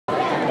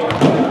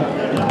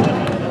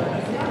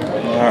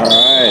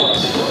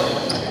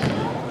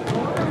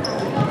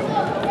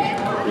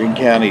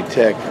County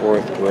Tech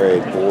 4th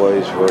grade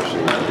boys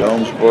versus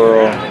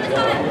Jonesboro.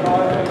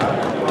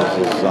 This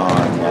is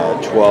on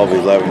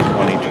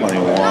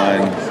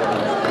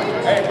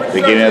 12/11/2021.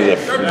 Beginning of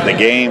the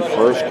game,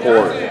 first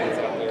quarter.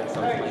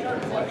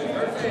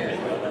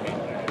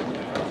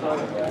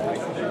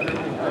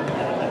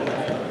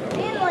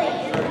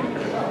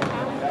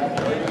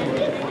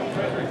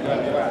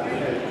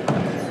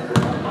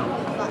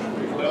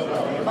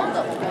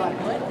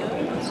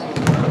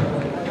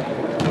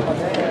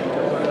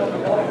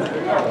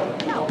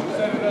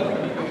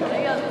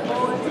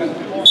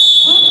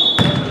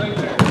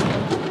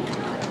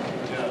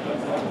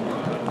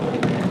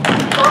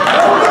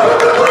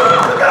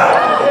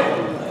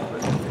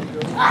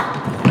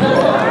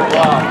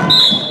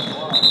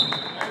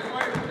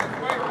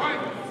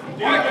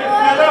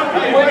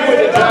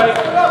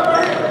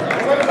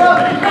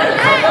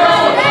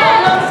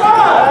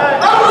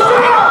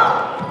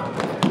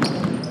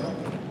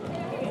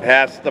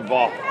 Pass the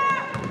ball.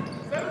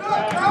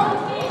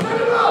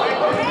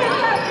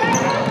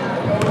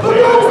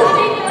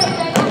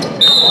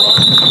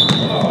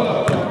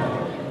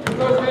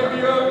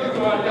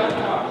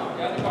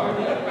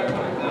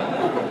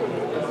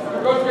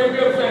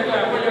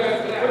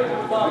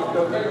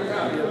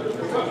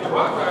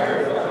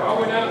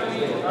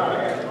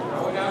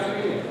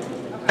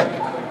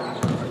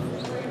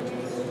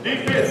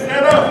 Defense,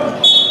 stand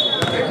up.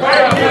 Stand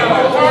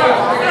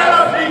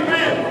up,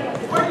 defense.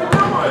 What you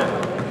doing?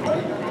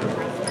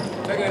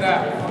 Take it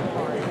out.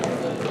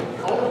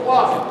 On the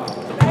block.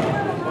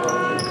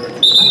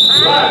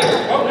 Slide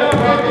it. Come down,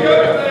 baby.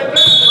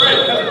 Great.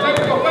 That's a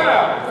technical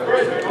foul.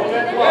 Great. On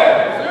that block.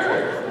 Yeah,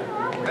 serious.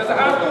 That's a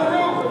high school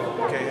rule.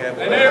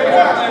 And there we go.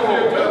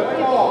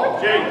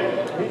 Jake.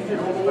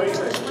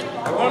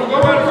 I want to go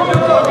by the rule.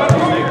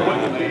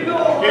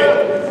 Get it.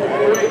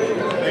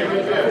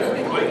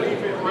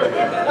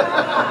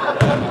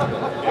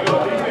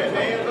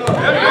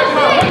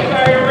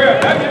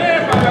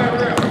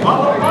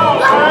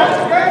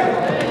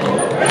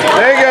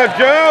 There you go,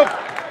 Joe.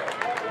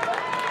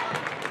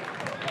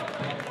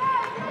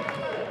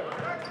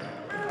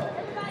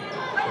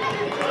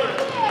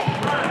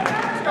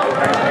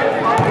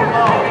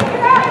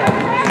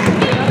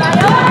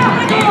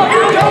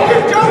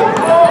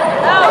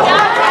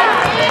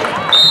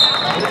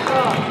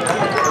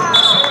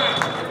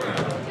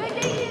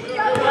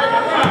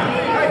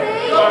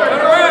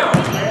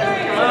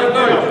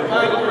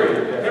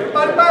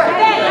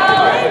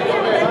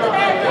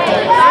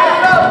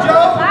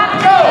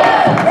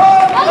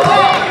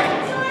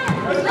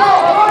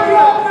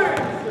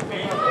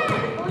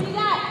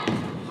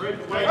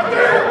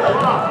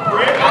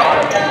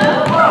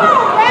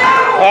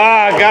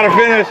 Gotta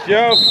finish,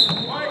 Joe.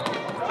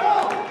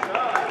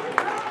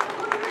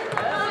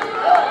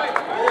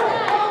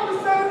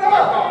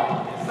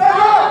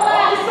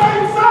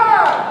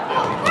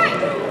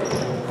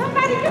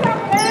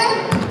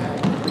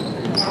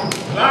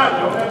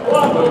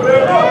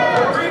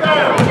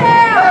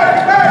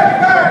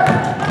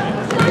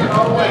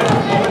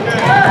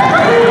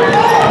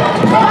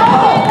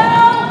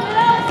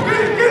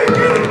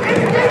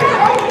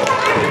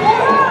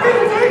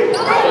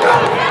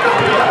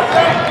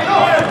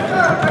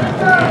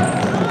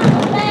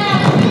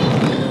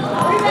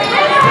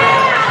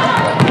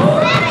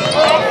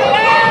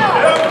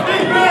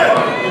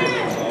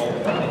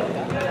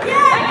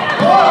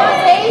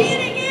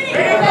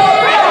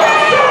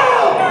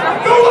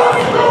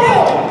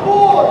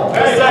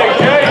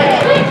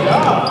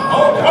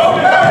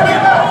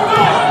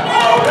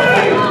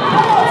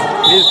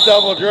 He's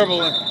double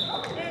dribbling.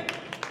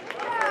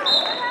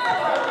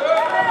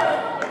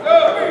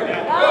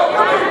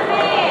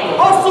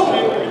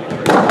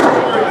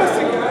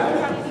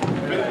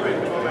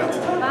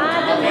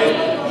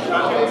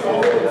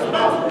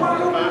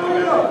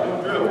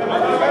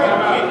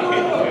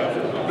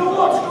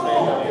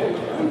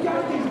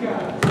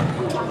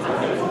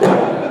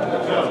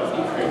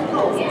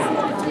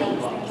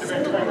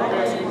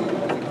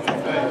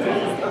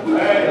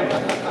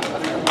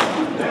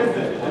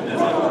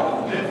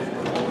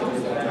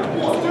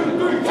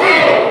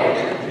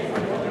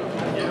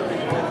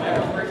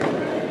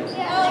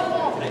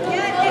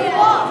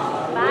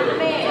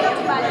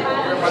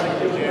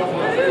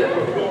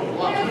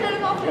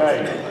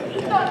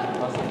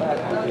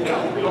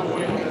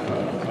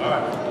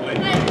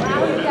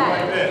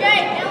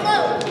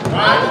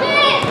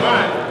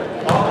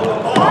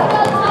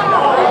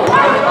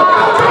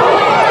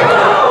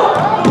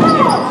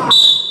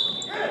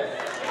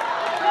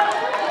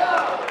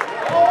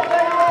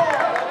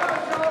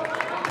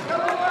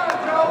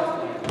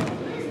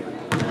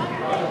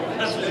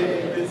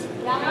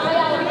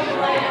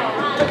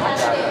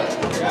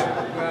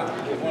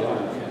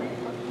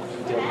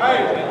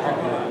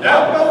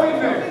 Don't go in there. Don't go in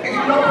there.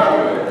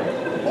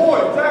 Boy,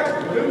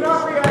 Jackson, do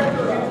not react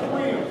to his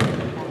swing.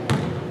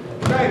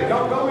 Okay,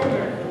 don't go in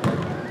there.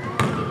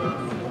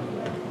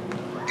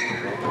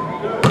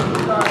 Good.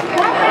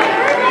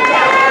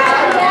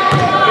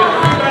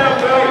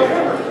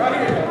 Right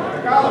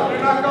here. College, do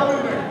not go in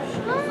there.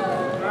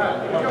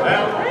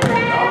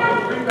 Right.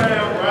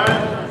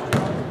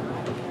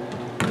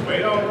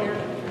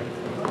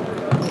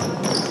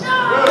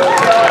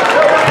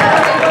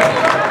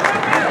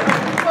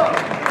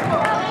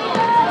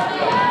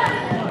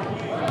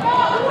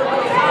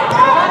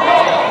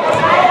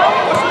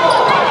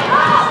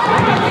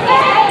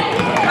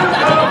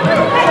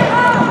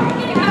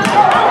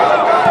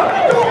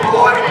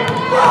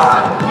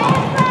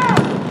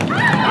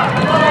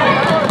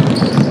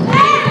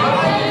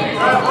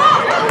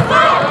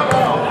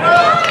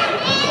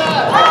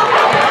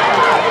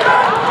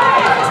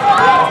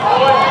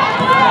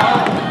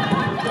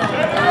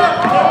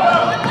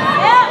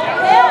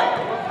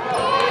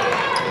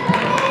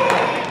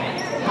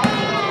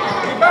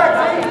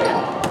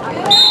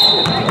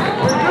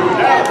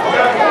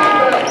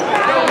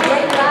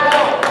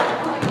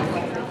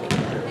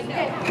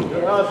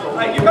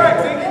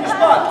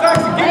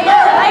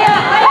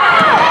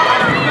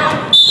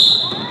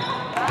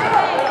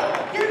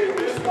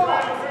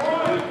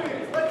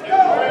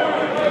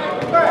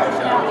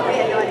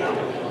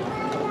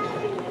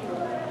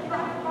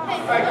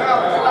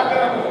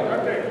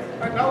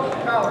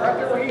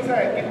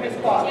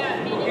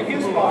 In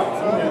his spot,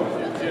 son.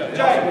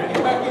 Jay,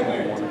 get back in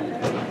there.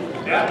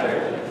 Out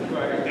there.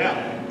 Yeah.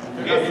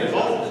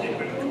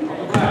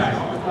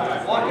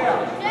 Lock out.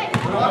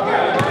 Lock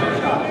out.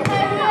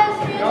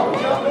 Don't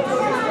jump into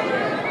this.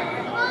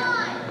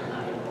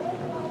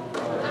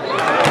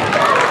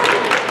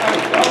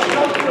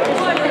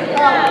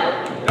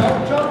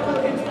 Don't jump to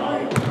the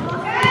inside.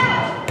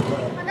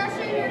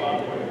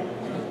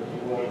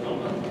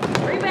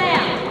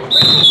 Rebound.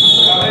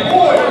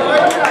 Boy,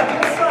 right back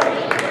inside.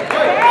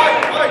 Wait.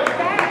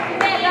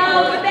 Let go.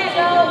 Let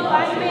go.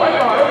 Find me.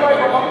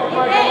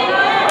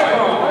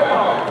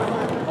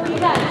 Who you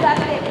got? You got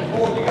it.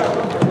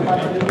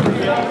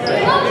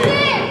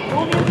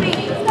 Move your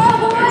feet. Go,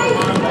 boys.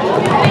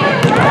 Move your feet.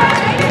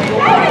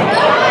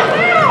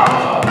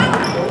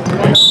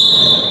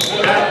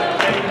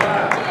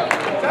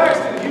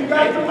 Jackson, you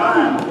got to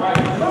move.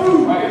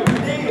 Move.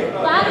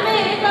 Find me.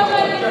 It's over.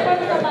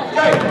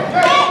 Jay.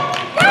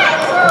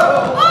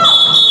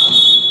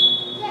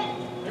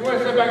 You want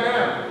to sit back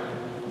down?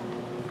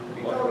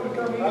 He told him to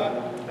come in.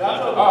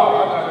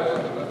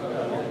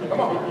 Come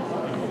on.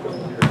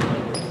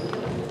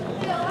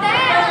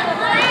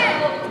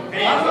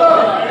 Hands up.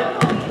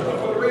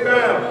 For the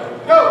rebound.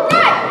 Go.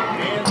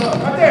 Hands up.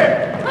 Right there.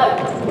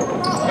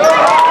 Go.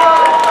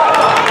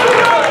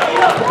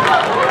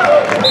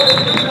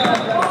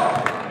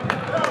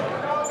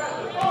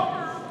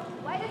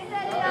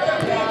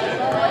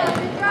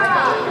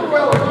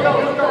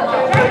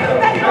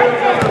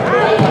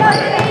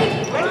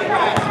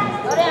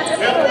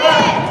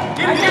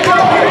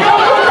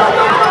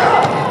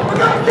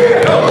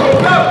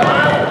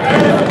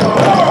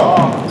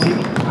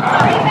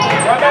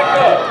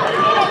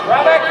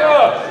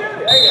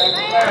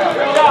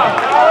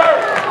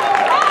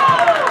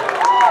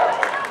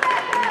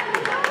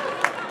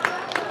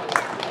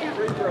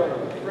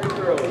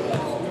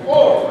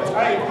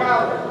 Hey,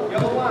 Kyler,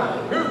 yellow line.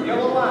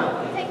 Yellow line.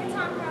 Take your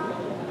time, Carl.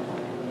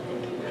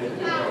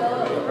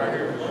 Right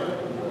here.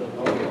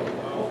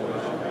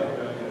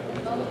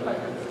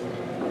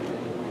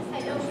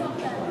 Hey, don't jump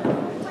that.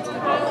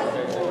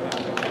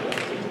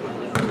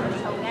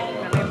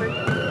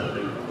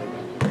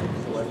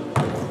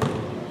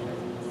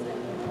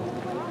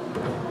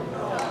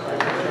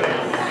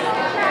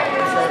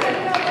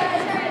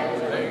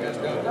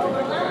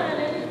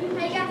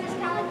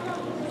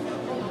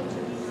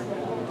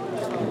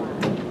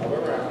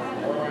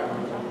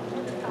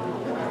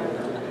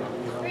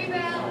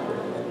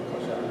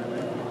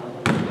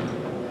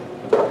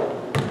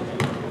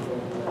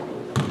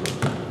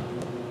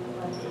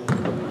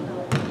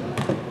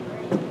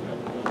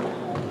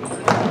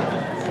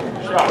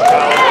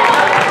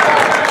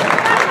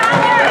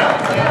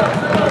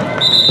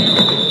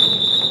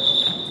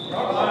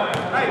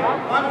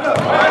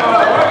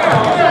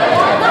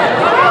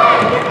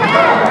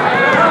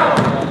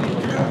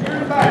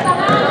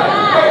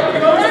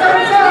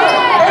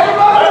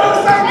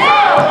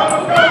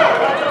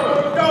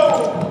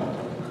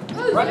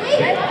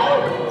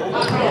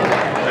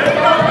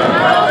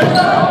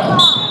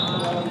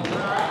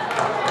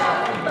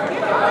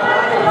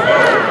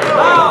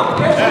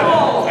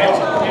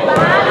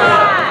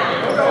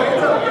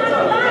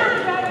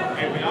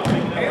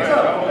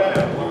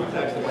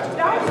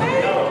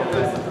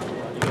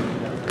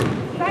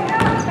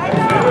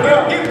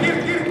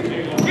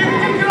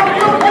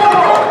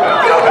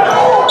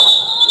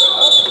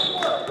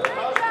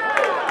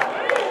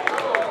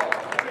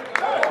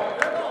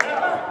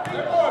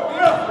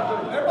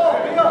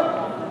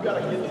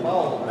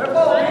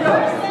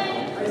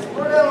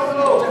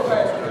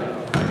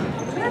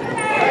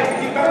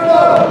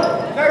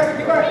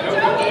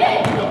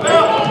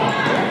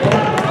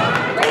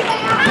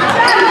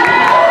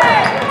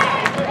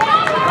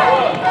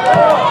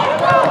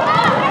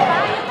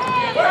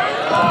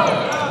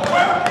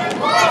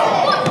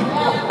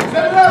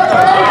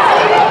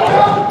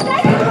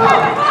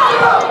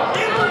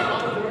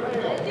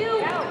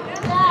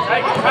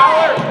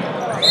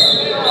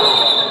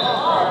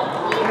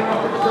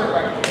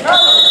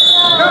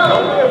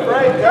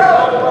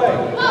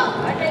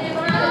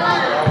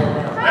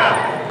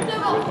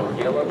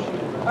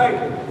 Hey,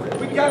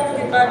 we got to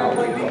get back and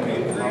play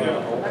defense.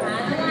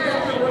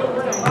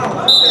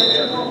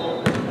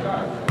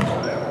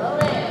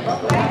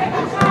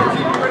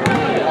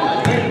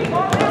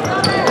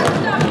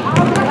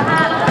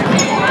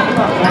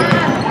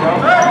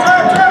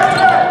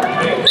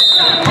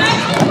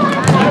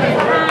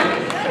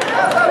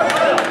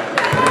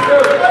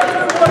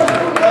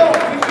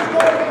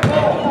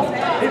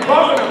 He's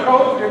bumping him,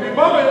 coach. If you're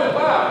bumping, it's a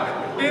foul.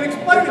 Can't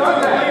explain it to him.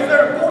 He's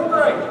there in fourth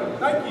grade.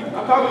 Thank you.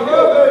 I'm talking to you.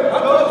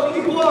 I'm talking to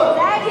you. Look.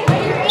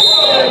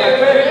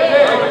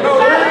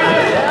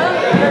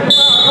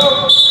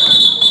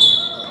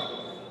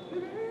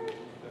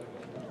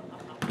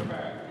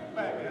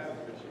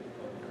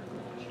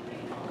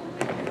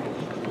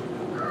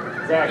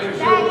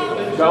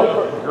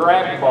 Don't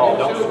grab the ball.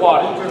 Don't swat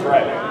it. Just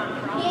grab it.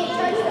 You can't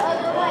touch the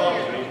other way.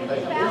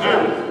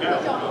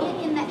 Don't hit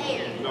in the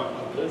air.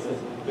 This is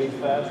be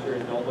faster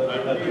and don't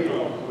let it.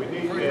 We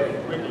need to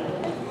quickly.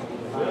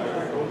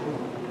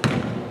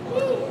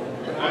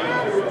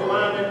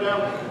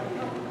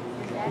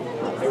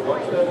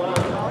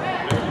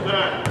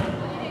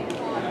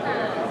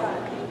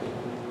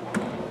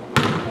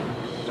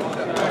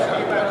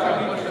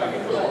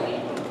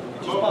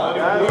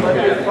 Guys,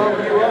 let me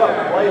pump you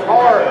up. Play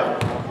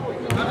hard.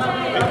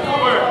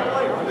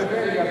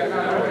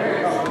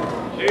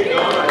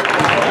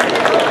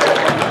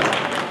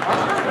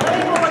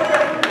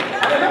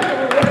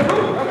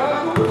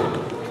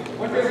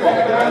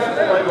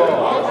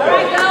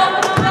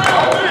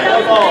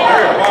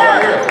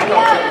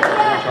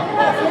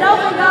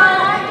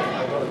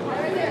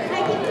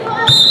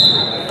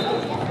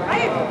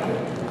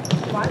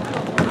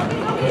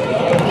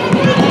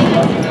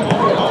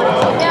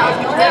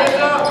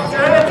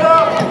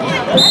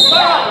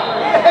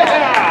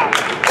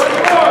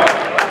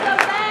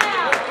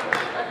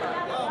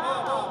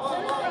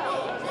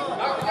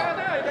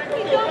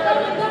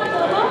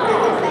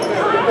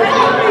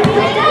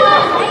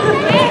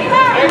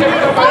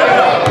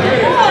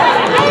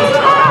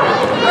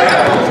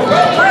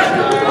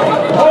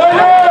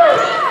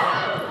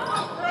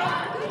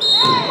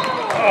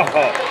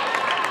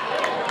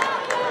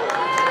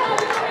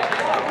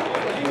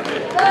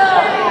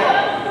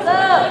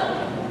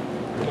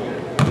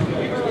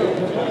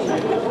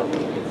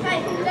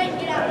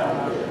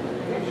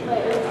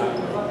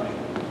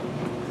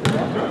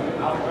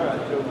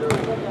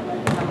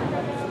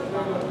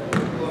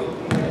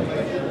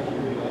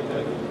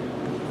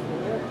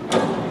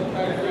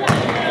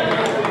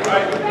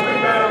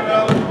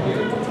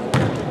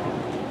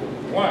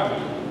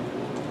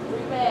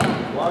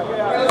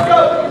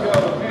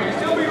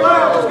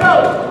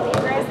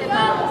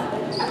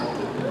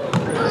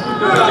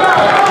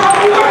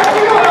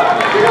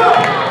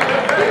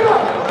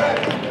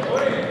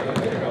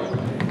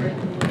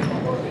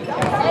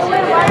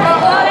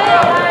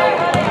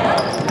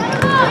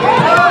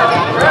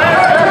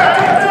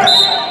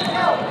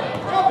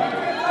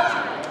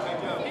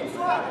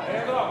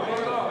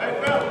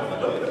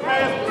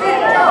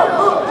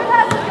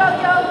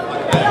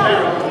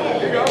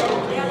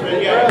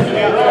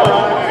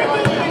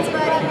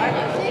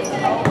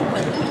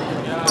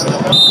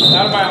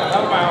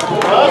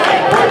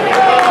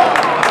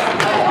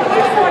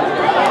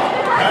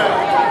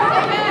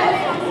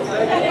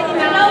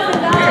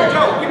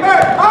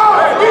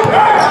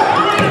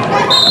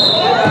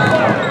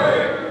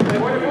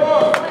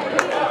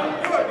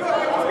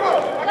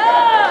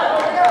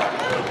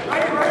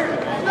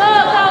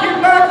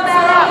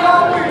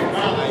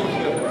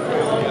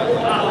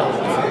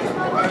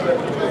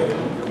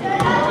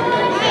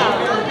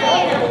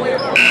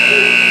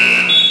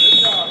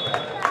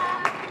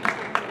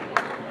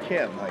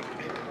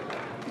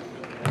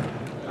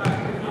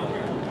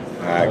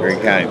 Green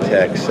County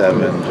Tech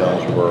 7,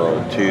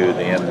 Jonesboro 2 at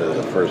the end of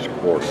the first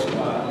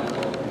quarter.